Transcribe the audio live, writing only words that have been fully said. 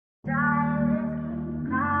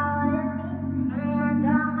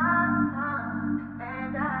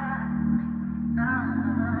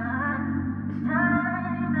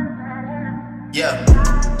Yeah.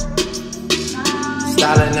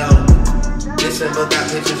 Styling no. Listen, but got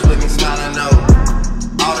pictures with me smiling no.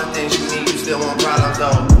 All the things you need, you still want problems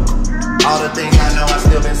though. All the things I know, I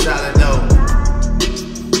still been silent though.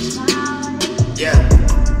 Yeah.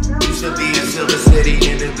 Used to be in Silver City,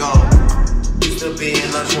 Indigo. Used to be in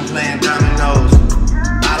Lunchroom playing dominoes.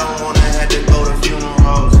 I don't wanna have to go to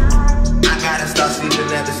funerals. I gotta start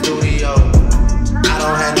sleeping at the studio. I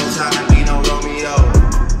don't have no time to be no Romeo.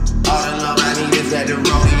 All the love I need is at the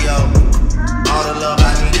rodeo. All the love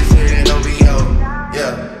I need is here in OVO.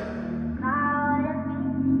 Yeah.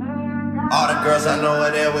 All the girls I know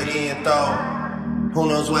are there with Ian Throw. Who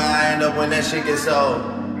knows where I end up when that shit gets old.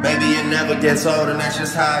 Maybe it never gets old and that's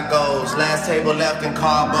just how it goes. Last table left in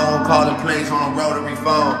carbone, calling plays on a rotary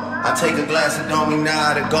phone. I take a glass of Domi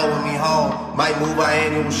now to go with me home. Might move our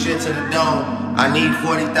annual shit to the dome. I need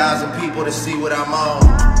 40,000 people to see what I'm on.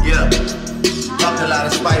 Yeah. Talked a lot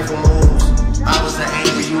of spiteful moves. I was an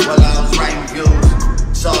angry youth while I was writing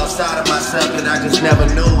views. Saw a side of myself that I just never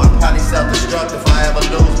knew. I probably self-destruct if I ever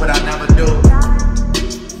lose, but I never do.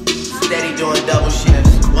 Steady doing double shifts.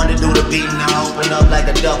 Wanna do the beating, I open up like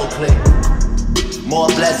a double click. More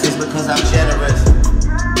blessings because I'm generous.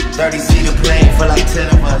 30-seater plane for like 10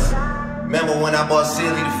 of us. Remember when I bought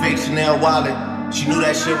Silly the fake Chanel wallet? She knew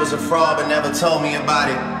that shit was a fraud but never told me about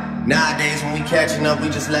it. Nowadays when we catching up, we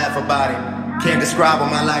just laugh about it. Can't describe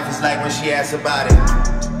what my life is like when she asks about it.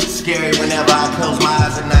 Scary whenever I close my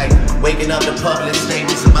eyes at night. Waking up to public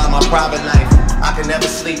statements about my private life. I can never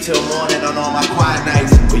sleep till morning on all my quiet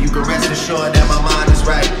nights. But you can rest assured that my mind is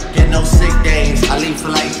right. Get no sick days. I leave for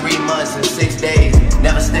like 3 months and 6 days.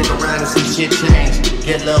 Never stick around and see shit change.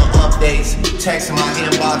 Get little updates. Text in my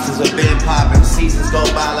inboxes have been popping. Seasons go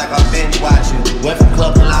by like I'm binge watching. Went from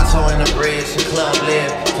Club Palazzo in the bridge to Club Live.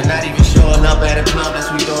 To not even showing up at a club as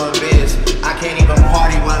we doing biz. I can't even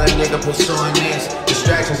party while a nigga pursuing this.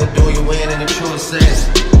 Distractions will do you in the truest sense.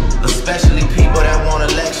 Especially people that wanna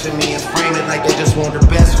lecture me and frame it like they just want the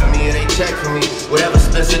best for me and they check for me. Whatever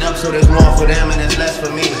splits it up so there's more for them and there's less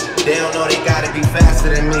for me. They don't know they gotta be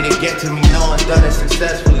faster than me to get to me. No one's done it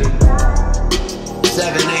successfully.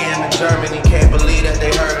 7 a.m. in Germany, can't believe that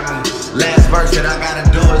they heard of me. Last verse that I gotta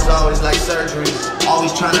do is always like surgery.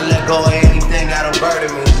 Always trying to let go of anything that'll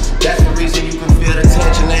burden me. That's the reason you can feel the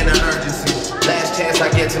tension and the urgency. Last chance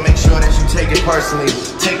I get to make sure that you take it personally.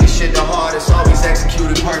 Take the shit to heart, it's always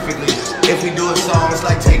executed perfectly. If we do a song, it's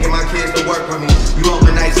like taking my kids to work with me. You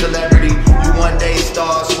overnight celebrity, you one day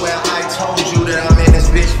star. Swear I told you that I'm in this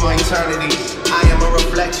bitch for eternity. I am a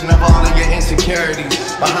reflection of all of your insecurities.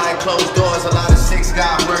 Behind closed doors, a lot of sick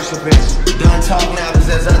God worshiping. Done talking now cause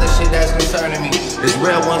there's other shit that's concerning me. There's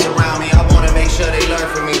real ones around me, I wanna make sure they learn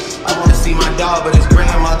from me. I wanna see my dog, but his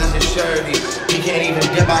grandmother's a surety. He can't even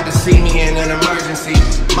dip out to see me in an emergency.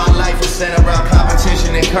 My life is centered around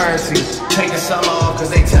competition and currency. Taking summer off cause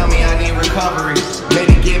they tell me I need recovery.